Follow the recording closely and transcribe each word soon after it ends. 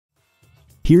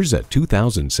Here's a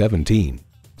 2017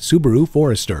 Subaru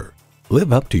Forester.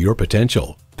 Live up to your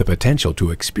potential, the potential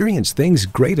to experience things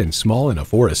great and small in a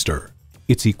Forester.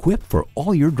 It's equipped for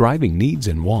all your driving needs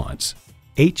and wants.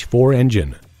 H4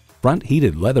 engine, front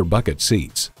heated leather bucket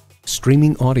seats,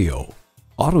 streaming audio,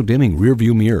 auto-dimming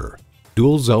rearview mirror,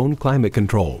 dual zone climate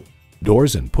control,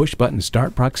 doors and push-button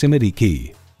start proximity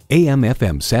key,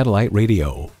 AM/FM satellite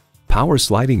radio, power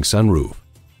sliding sunroof,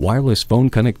 wireless phone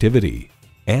connectivity,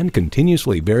 and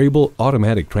continuously variable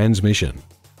automatic transmission.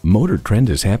 Motor Trend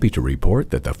is happy to report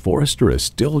that the Forester is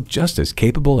still just as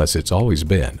capable as it's always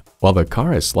been. While the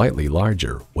car is slightly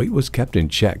larger, weight was kept in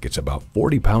check. It's about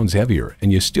 40 pounds heavier,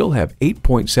 and you still have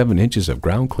 8.7 inches of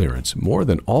ground clearance, more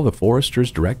than all the Forester's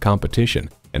direct competition,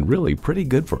 and really pretty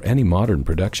good for any modern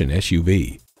production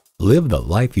SUV. Live the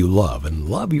life you love and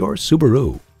love your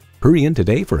Subaru. Hurry in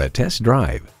today for a test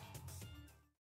drive.